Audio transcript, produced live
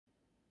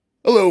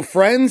Hello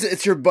friends,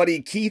 it's your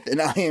buddy Keith,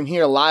 and I am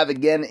here live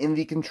again in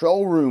the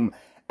control room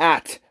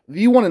at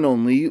the one and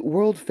only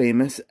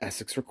world-famous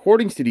Essex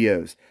Recording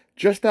Studios,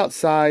 just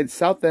outside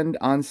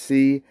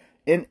Southend-on-Sea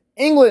in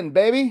England,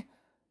 baby!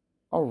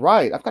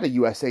 Alright, I've got a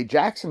USA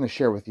Jackson to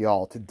share with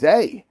y'all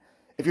today.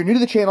 If you're new to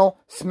the channel,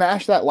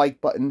 smash that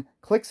like button,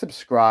 click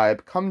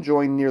subscribe, come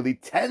join nearly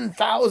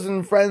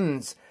 10,000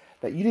 friends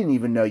that you didn't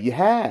even know you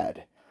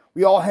had.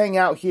 We all hang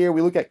out here,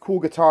 we look at cool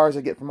guitars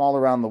I get from all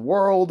around the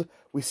world.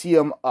 We see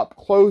them up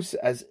close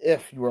as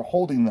if you were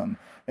holding them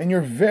in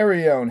your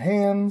very own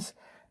hands.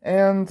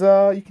 And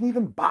you can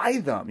even buy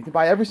them. You can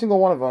buy every single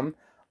one of them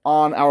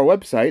on our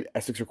website,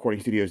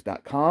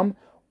 essexrecordingstudios.com,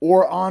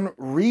 or on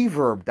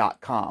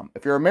reverb.com.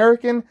 If you're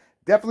American,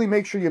 definitely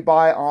make sure you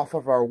buy off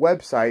of our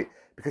website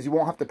because you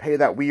won't have to pay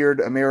that weird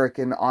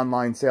American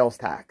online sales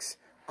tax.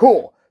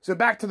 Cool. So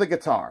back to the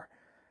guitar.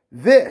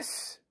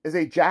 This is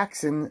a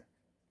Jackson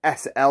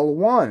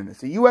SL1.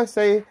 It's a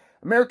USA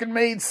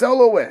American-made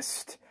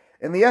soloist.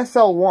 And the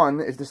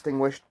SL1 is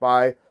distinguished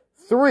by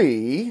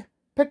 3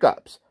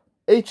 pickups.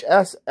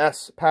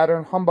 HSS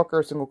pattern,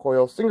 humbucker, single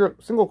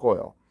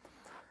coil.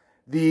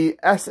 The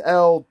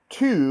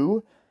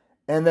SL2,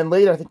 and then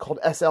later I think called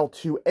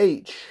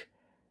SL2H,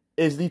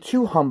 is the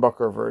 2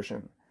 humbucker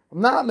version. If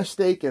I'm not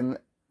mistaken,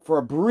 for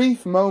a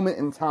brief moment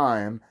in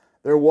time,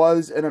 there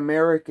was an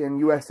American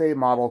USA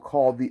model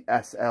called the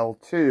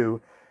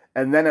SL2,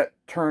 and then it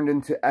turned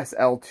into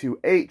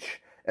SL2H,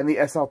 and the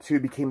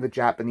SL2 became the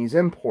Japanese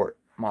import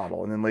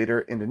model, and then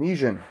later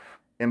Indonesian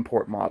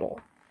import model.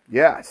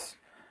 Yes.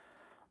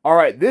 All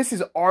right, this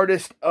is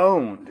artist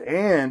owned,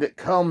 and it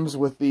comes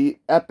with the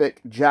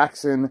epic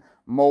Jackson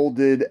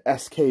molded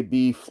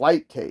SKB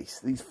flight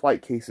case. These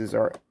flight cases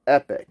are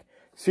epic.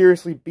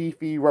 Seriously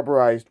beefy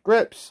rubberized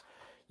grips.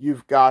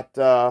 You've got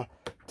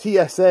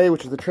TSA,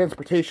 which is the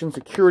Transportation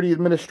Security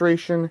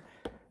Administration,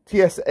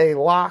 TSA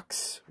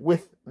locks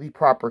with the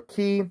proper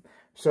key,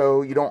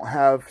 so you don't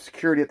have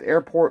security at the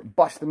airport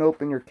busting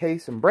open your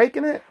case and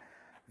breaking it.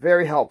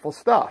 Very helpful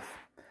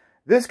stuff.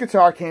 This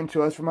guitar came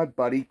to us from my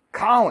buddy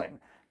Colin.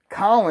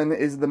 Colin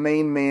is the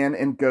main man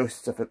in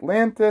Ghosts of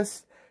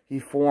Atlantis. He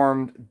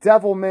formed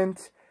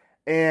Devilment,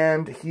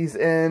 and he's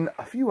in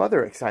a few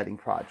other exciting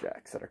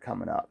projects that are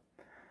coming up.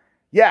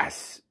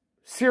 Yes,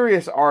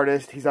 serious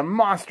artist. He's a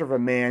monster of a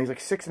man. He's like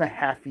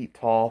 6.5 feet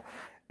tall,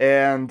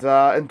 and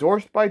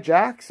endorsed by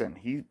Jackson.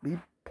 He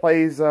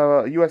plays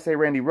USA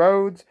Randy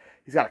Rhoads.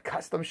 He's got a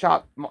custom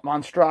shop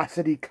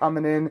monstrosity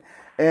coming in,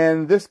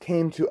 and this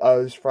came to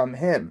us from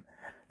him.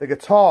 The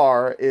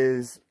guitar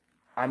is,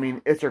 I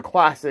mean, it's your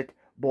classic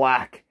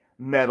black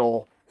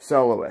metal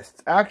soloist.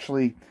 It's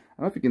actually, I don't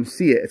know if you can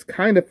see it, it's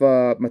kind of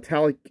a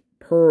metallic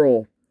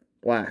pearl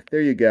black. There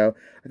you go.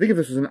 I think if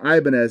this was an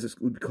Ibanez, this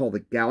would be called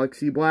the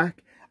Galaxy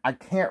Black. I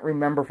can't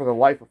remember for the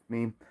life of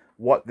me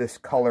what this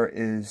color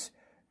is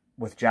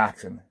with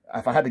Jackson.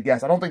 If I had to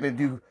guess, I don't think they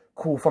do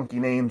cool funky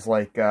names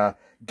like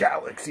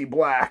Galaxy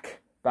Black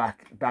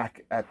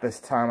back at this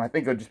time. I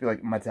think it would just be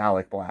like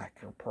metallic black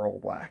or pearl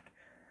black.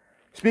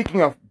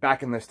 Speaking of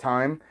back in this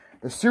time,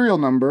 the serial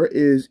number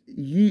is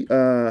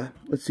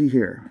let's see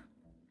here,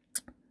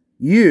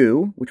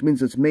 U, which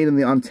means it's made in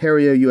the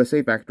Ontario,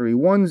 USA factory,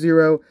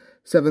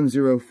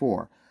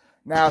 10704.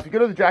 Now, if you go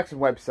to the Jackson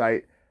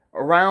website,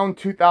 around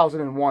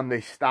 2001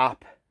 they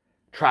stop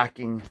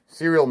tracking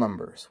serial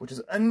numbers, which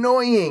is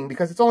annoying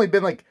because it's only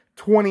been like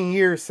 20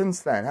 years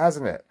since then,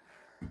 hasn't it?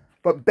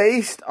 But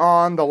based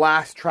on the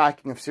last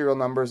tracking of serial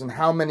numbers and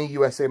how many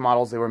USA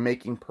models they were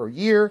making per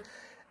year,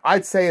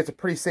 I'd say it's a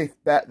pretty safe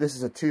bet this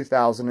is a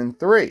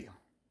 2003.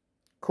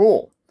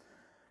 Cool.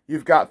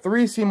 You've got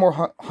 3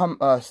 Seymour Duncan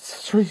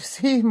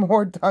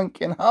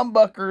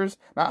humbuckers,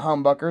 not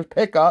humbuckers,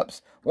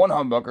 pickups, 1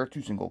 humbucker,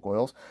 2 single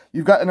coils.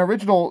 You've got an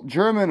original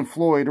German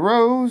Floyd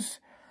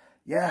Rose.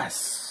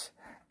 Yes.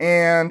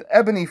 And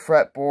ebony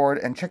fretboard,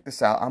 and check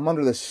this out. I'm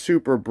under this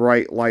super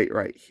bright light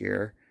right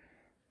here.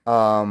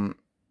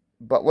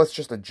 But let's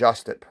just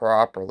adjust it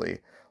properly.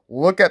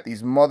 Look at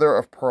these mother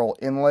of pearl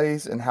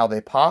inlays and how they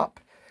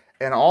pop.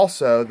 And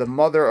also the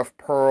mother of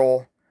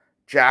pearl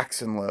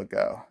Jackson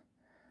logo.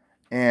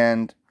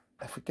 And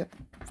if we get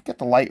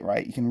the light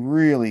right, you can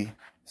really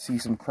see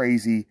some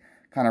crazy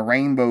kind of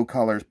rainbow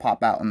colors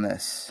pop out in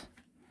this.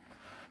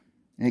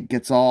 It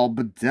gets all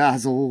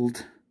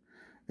bedazzled.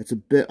 It's a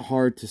bit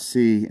hard to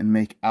see and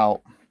make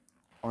out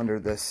under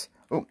this.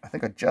 Oh, I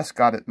think I just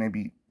got it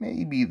maybe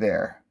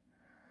there.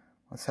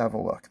 Let's have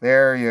a look.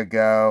 There you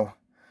go.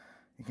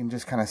 You can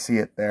just kind of see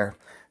it there.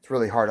 It's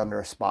really hard under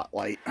a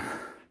spotlight.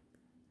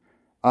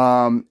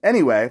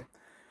 Anyway,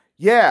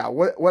 yeah,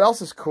 what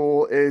else is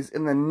cool is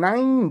in the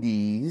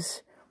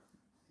 90s,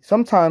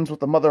 sometimes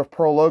with the mother of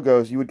pearl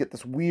logos, you would get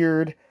this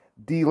weird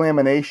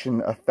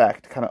delamination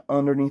effect kind of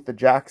underneath the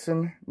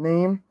Jackson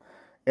name.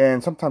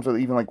 And sometimes it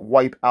would even like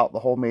wipe out the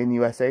whole Made in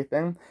USA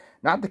thing.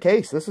 Not the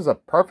case. This is a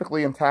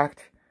perfectly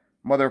intact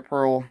mother of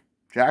pearl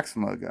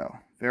Jackson logo.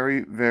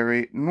 Very,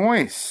 very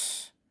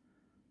nice.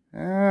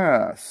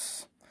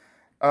 Yes.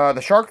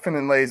 The shark fin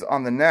inlays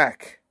on the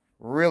neck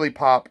really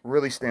pop,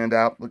 really stand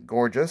out, look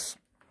gorgeous.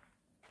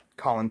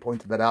 Colin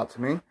pointed that out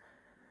to me.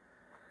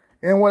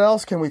 And what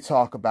else can we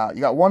talk about?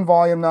 You got one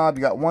volume knob,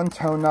 you got one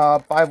tone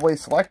knob, 5-way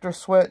selector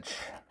switch,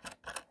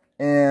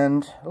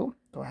 and, oh,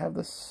 do I have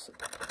this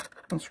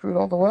unscrewed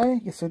all the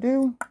way? Yes, I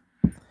do.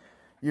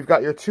 You've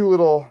got your two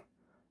little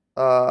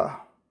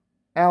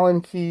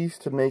Allen keys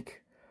to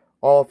make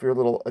all of your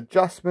little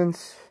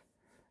adjustments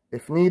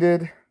if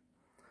needed.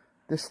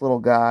 This little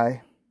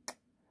guy,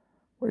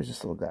 where does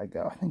this little guy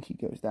go? I think he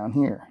goes down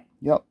here.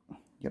 Yep.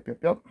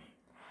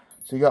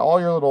 So you got all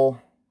your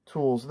little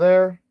tools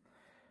there.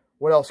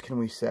 What else can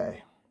we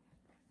say?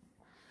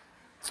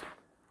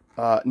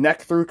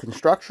 Neck through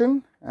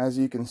construction, as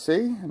you can see.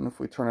 And if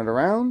we turn it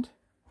around,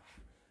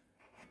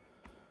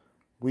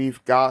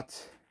 we've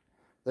got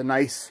the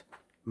nice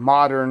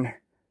modern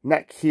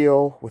neck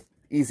heel with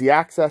easy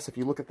access. If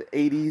you look at the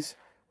 80s,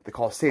 what they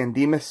call San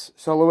Dimas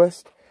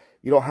Soloist,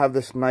 you don't have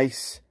this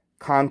nice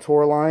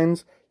contour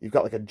lines. You've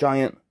got like a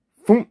giant,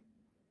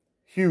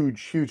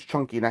 huge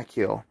chunky neck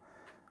heel.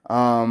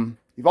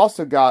 You've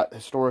also got,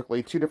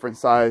 historically, two different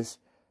size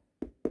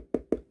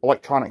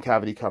electronic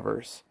cavity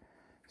covers.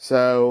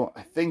 So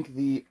I think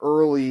the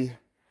early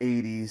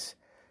 80s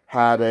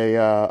had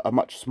a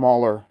much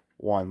smaller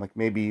one, like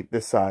maybe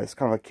this size,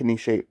 kind of a kidney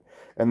shape.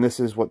 And this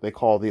is what they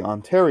call the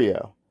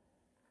Ontario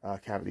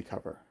cavity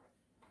cover.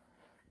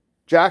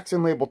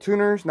 Jackson label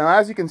tuners. Now,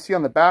 as you can see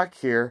on the back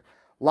here,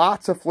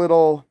 lots of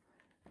little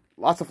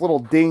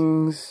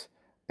dings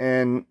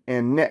and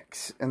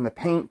nicks in the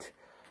paint.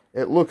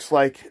 It looks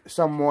like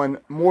someone,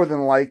 more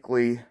than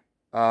likely,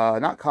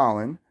 not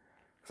Colin,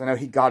 because I know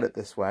he got it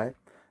this way,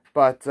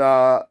 but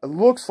it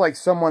looks like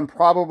someone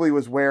probably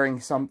was wearing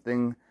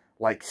something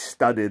like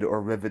studded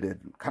or riveted,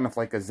 kind of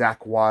like a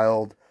Zakk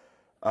Wylde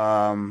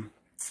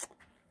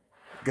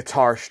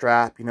guitar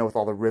strap, you know, with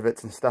all the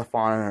rivets and stuff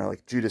on it, or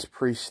like Judas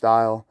Priest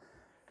style,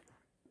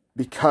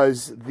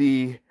 because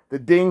the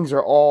dings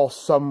are all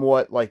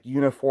somewhat like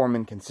uniform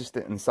and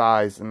consistent in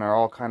size, and they're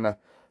all kind of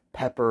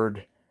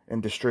peppered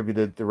and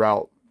distributed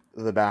throughout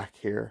the back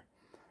here.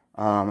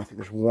 I think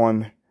there's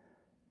one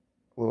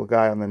little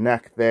guy on the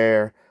neck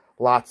there.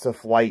 Lots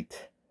of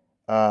light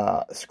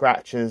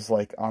scratches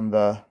like on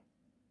the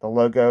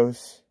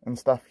logos and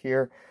stuff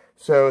here.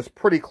 So it's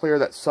pretty clear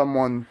that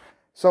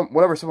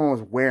whatever someone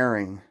was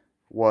wearing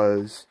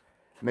was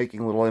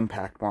making little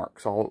impact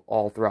marks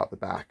all throughout the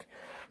back.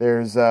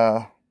 There's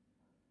you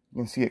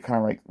can see it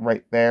kind of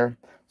right there.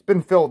 It's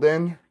been filled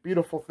in.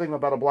 Beautiful thing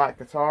about a black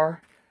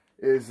guitar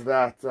is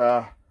that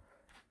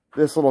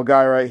this little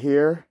guy right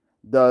here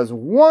does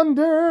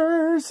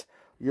wonders.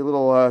 Your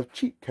little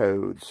cheat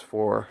codes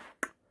for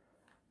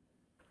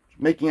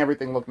making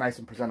everything look nice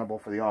and presentable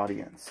for the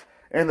audience.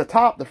 And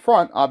the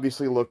front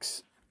obviously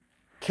looks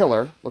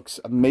killer, looks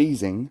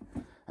amazing.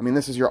 I mean,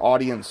 this is your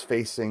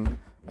audience-facing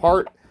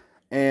part,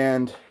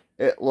 and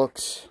it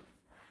looks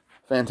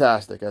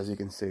fantastic, as you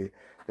can see.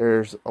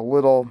 There's a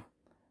little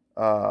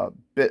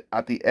bit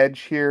at the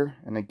edge here,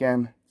 and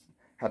again,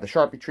 had the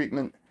Sharpie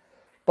treatment.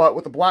 But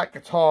with the black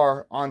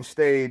guitar on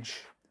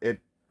stage,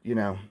 you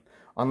know,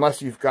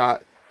 unless you've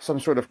got some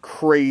sort of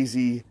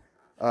crazy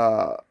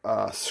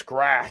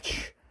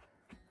scratch,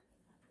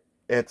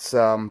 it's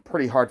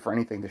pretty hard for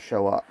anything to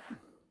show up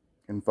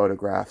in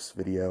photographs,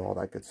 video, all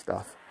that good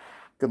stuff.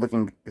 Good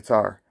looking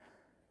guitar.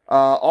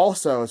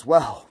 Also, as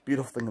well,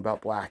 beautiful thing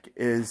about black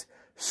is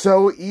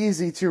so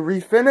easy to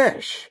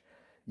refinish.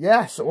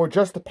 Yes, or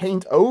just to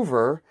paint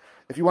over.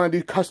 If you want to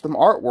do custom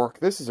artwork,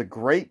 this is a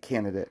great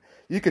candidate.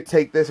 You could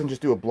take this and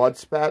just do a blood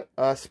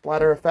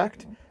splatter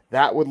effect.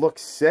 That would look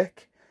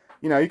sick.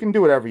 You know, you can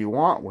do whatever you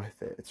want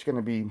with it. It's going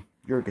to be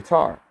your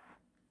guitar.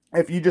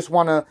 If you just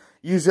want to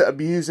use it,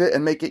 abuse it,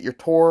 and make it your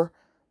tour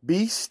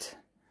beast,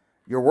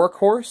 your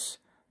workhorse,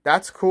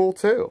 that's cool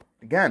too.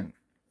 Again,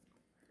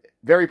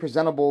 very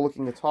presentable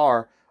looking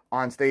guitar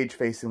on stage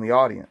facing the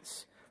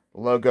audience.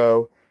 The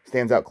logo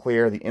stands out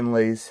clear. The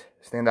inlays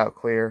stand out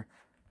clear.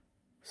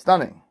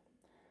 Stunning.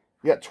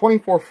 You got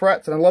 24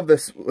 frets, and I love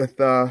this with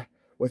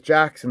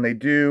Jackson. They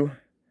do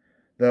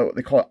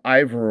they call it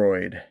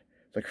ivory.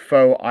 It's like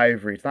faux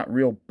ivory. It's not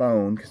real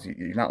bone, because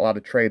you're not allowed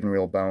to trade in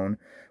real bone,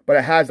 but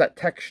it has that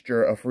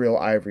texture of real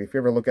ivory. If you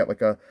ever look at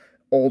like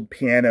old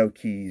piano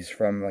keys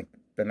from like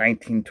the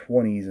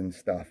 1920s and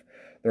stuff,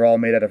 they're all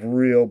made out of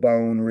real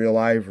bone, real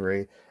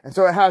ivory, and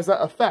so it has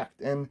that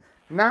effect. And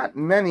not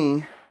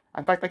many,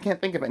 in fact, I can't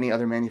think of any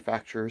other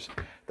manufacturers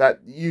that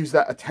use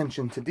that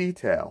attention to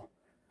detail.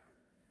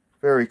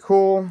 Very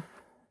cool.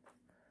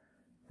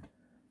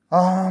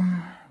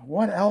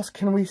 What else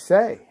can we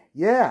say?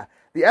 Yeah,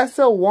 the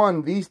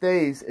SL1 these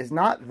days is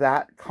not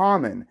that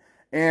common,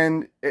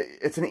 and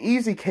it's an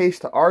easy case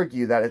to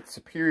argue that it's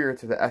superior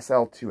to the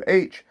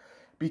SL2H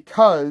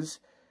because,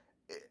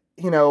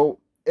 you know,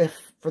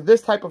 if for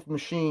this type of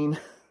machine,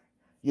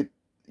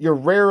 you're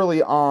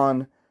rarely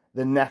on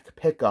the neck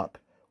pickup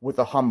with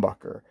a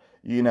humbucker,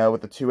 you know,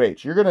 with the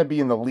 2H. You're going to be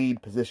in the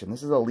lead position.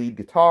 This is a lead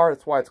guitar.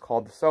 That's why it's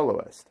called the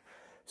Soloist.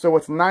 So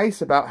what's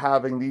nice about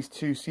having these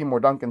two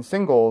Seymour Duncan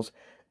singles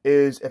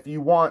is if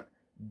you want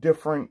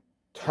different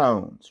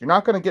tones. You're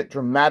not going to get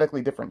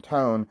dramatically different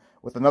tone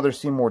with another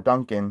Seymour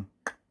Duncan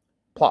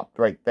plopped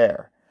right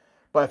there.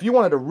 But if you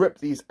wanted to rip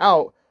these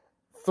out,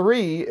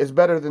 3 is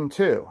better than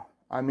 2.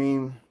 I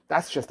mean,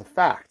 that's just a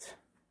fact.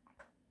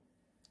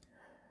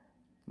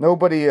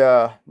 Nobody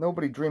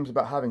dreams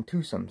about having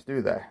twosomes,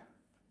 do they?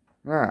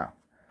 No.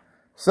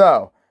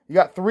 So, you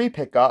got 3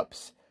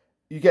 pickups.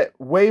 You get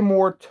way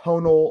more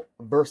tonal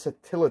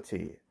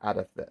versatility out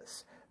of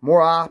this.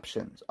 More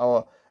options.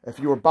 If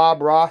you were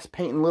Bob Ross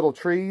painting little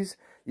trees,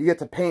 you get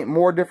to paint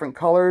more different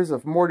colors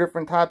of more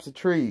different types of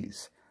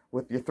trees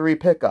with your 3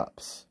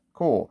 pickups.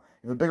 Cool.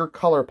 You have a bigger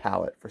color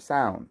palette for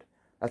sound.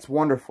 That's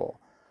wonderful.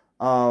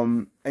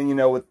 And you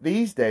know, with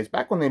these days,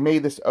 back when they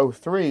made this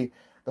 03,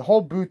 the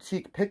whole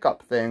boutique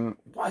pickup thing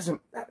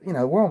wasn't, you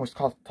know, we're almost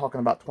talking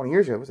about 20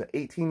 years ago. Was it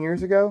 18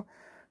 years ago?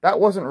 That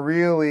wasn't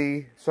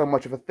really so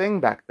much of a thing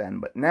back then.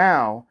 But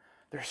now,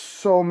 there's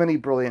so many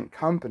brilliant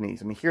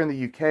companies. I mean, here in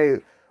the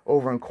UK,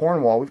 over in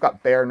Cornwall, we've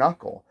got Bare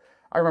Knuckle.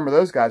 I remember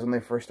those guys when they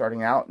first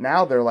starting out.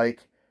 Now they're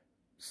like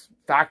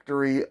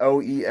factory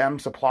OEM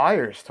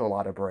suppliers to a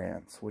lot of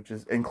brands, which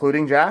is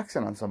including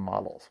Jackson on some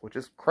models, which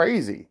is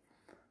crazy.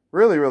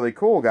 Really, really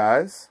cool,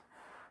 guys.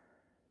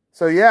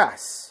 So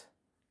yes,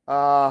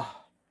 you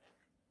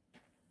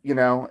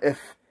know,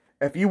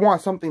 if you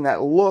want something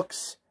that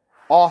looks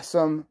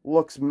awesome,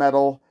 looks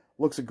metal,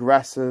 looks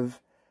aggressive,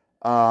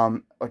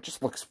 or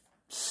just looks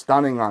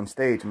stunning on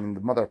stage, I mean,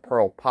 the mother of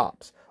pearl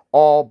pops.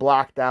 All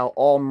blacked out,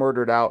 all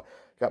murdered out.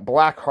 Got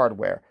black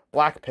hardware,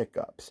 black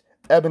pickups,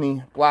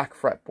 ebony, black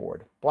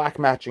fretboard, black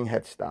matching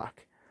headstock.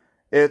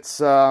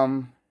 It's,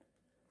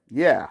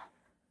 yeah.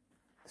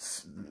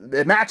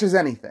 It matches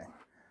anything.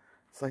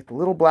 It's like the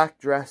little black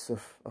dress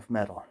of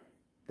metal.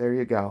 There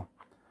you go.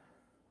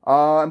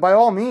 And by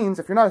all means,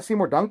 if you're not a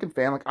Seymour Duncan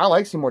fan, like I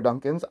like Seymour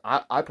Duncans,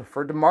 I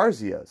prefer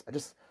DiMarzios. I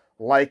just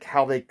like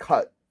how they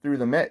cut through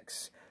the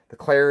mix, the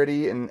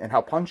clarity and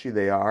how punchy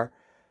they are,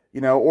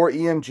 you know, or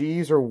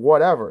EMGs or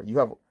whatever. You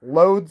have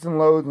loads and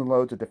loads and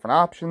loads of different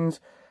options.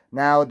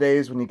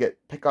 Nowadays, when you get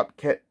pickup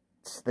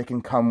kits, they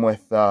can come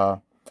with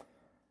pots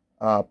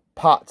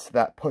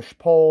that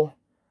push-pull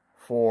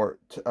for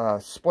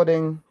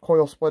splitting,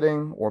 coil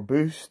splitting, or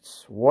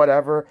boosts,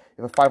 whatever.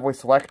 You have a 5-way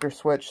selector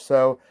switch,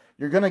 so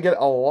you're going to get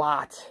a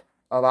lot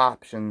of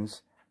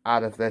options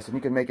out of this, and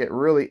you can make it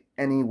really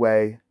any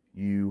way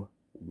you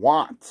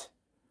want.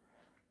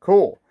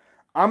 Cool.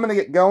 I'm going to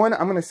get going.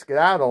 I'm going to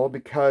skedaddle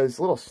because,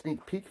 a little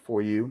sneak peek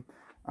for you,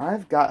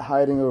 I've got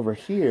hiding over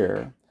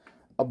here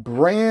a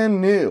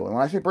brand new, and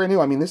when I say brand new,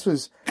 I mean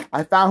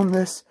I found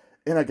this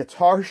in a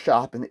guitar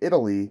shop in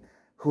Italy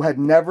who had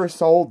never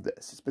sold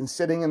this. It's been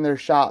sitting in their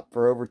shop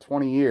for over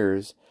 20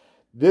 years.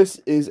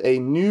 This is a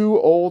new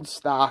old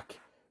stock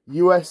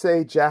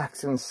USA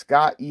Jackson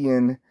Scott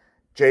Ian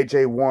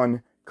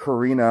JJ1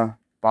 Carina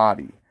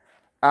body.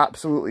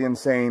 Absolutely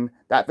insane.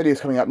 That video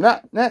is coming up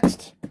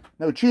next.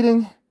 No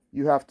cheating.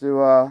 You have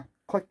to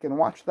click and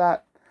watch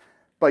that.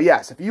 But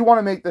yes, if you want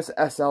to make this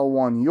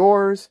SL1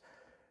 yours,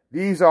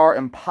 these are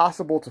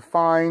impossible to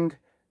find.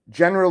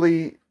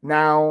 Generally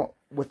now,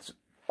 with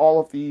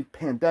all of the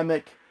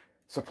pandemic,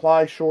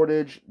 supply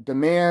shortage,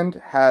 demand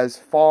has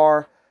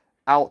far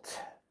out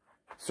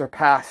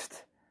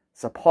surpassed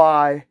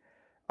supply.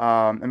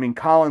 I mean,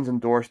 Collins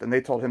endorsed, and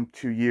they told him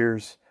 2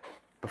 years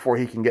before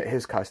he can get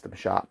his custom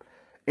shop.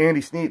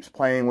 Andy Sneap's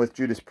playing with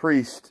Judas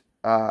Priest.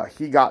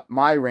 He got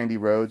my Randy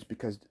Rhoads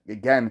because,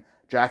 again,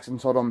 Jackson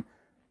told him,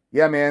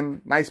 yeah,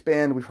 man, nice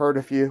band. We've heard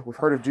of you. We've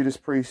heard of Judas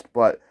Priest,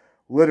 but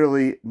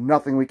literally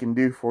nothing we can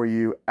do for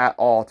you at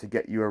all to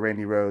get you a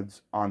Randy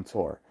Rhoads on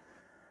tour.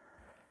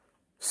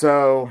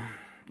 So,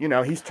 you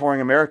know, he's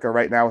touring America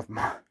right now with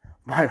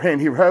my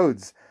Randy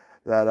Rhoads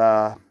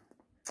that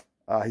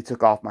he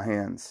took off my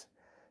hands.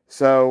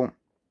 So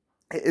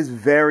it is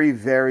very,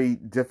 very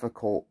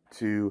difficult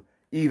to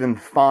even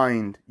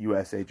find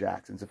USA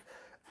Jacksons. If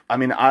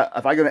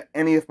I go to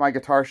any of my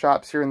guitar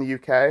shops here in the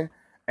UK,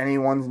 any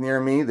ones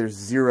near me, there's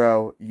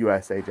 0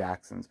 USA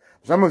Jacksons.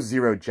 There's almost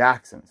 0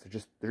 Jacksons.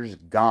 They're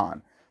just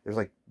gone. There's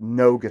like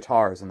no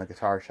guitars in the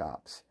guitar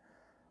shops.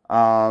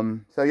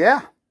 So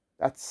yeah,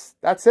 that's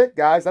it,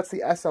 guys. That's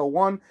the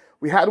SL1.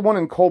 We had one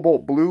in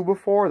Cobalt Blue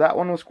before. That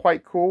one was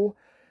quite cool.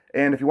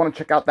 And if you want to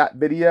check out that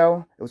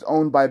video, it was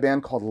owned by a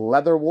band called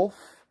Leatherwolf.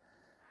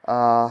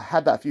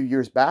 Had that a few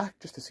years back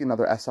just to see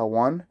another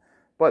SL1.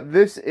 But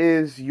this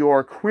is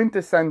your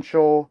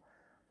quintessential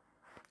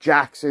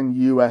Jackson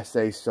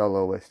USA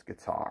soloist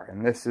guitar.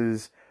 And this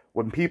is,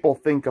 when people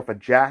think of a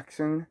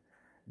Jackson,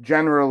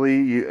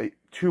 generally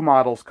 2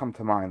 models come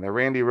to mind. The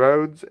Randy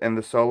Rhoads and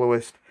the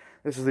Soloist.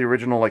 This is the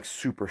original, like,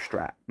 super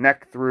Strat.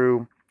 Neck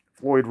through,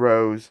 Floyd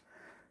Rose,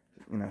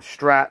 you know,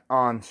 Strat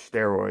on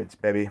steroids,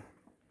 baby.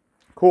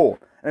 Cool.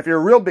 And if you're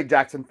a real big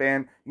Jackson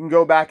fan, you can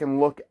go back and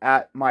look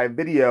at my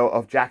video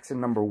of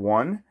Jackson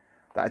 #1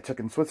 that I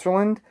took in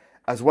Switzerland,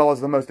 as well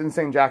as the most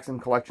insane Jackson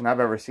collection I've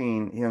ever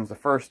seen. He owns the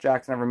first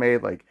Jackson ever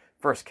made, like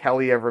first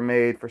Kelly ever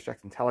made, first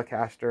Jackson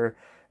Telecaster.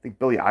 I think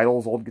Billy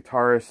Idol's old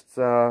guitarist's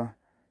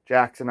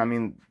Jackson. I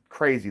mean,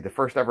 crazy. The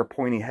first ever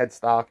pointy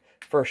headstock,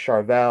 first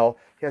Charvel.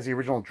 He has the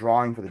original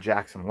drawing for the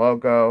Jackson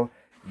logo.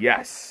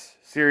 Yes.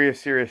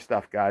 Serious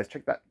stuff, guys.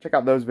 Check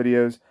out those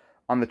videos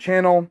on the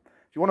channel.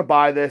 If you want to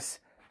buy this,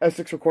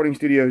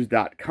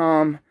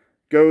 EssexRecordingStudios.com.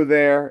 Go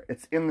there.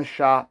 It's in the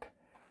shop.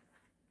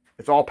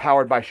 It's all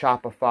powered by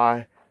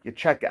Shopify. You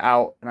check it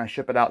out, and I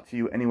ship it out to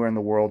you anywhere in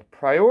the world.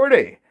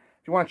 Priority.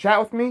 If you want to chat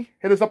with me,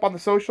 hit us up on the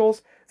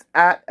socials. It's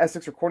at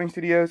Essex Recording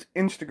Studios,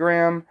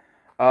 Instagram,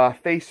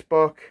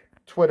 Facebook,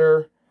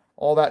 Twitter,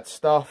 all that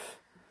stuff.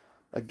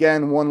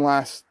 Again, one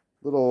last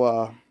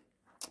little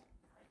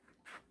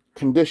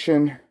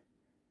condition.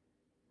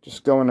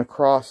 Just going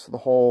across the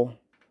whole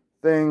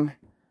thing.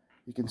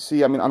 You can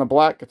see, I mean, on a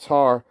black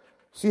guitar,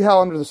 see how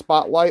under the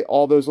spotlight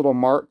all those little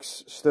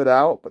marks stood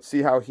out? But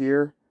see how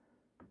here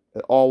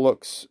it all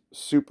looks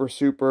super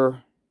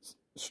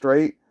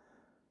straight?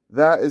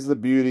 That is the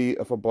beauty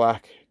of a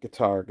black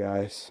guitar,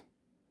 guys.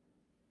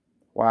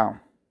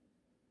 Wow.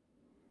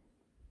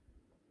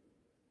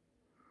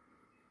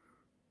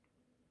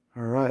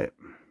 All right.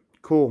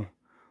 Cool.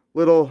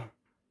 Little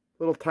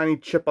tiny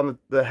chip on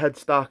the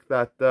headstock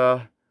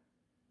that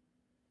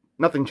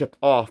nothing chipped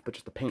off, but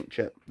just a paint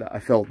chip that I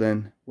filled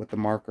in with the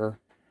marker.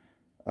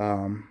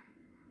 There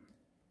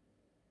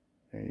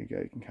you go.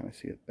 You can kind of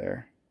see it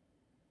there.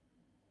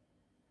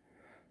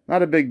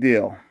 Not a big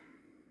deal.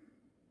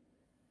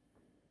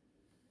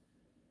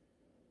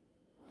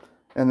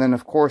 And then,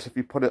 of course, if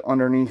you put it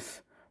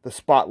underneath the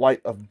spotlight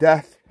of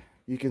death,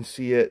 you can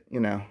see it, you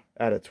know,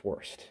 at its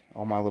worst.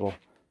 All my little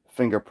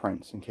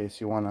fingerprints, in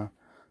case you want to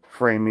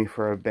frame me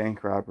for a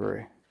bank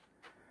robbery.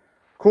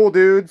 Cool,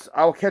 dudes.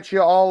 I will catch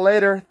you all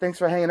later. Thanks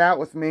for hanging out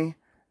with me.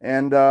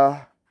 And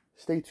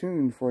stay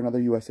tuned for another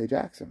USA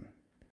Jackson.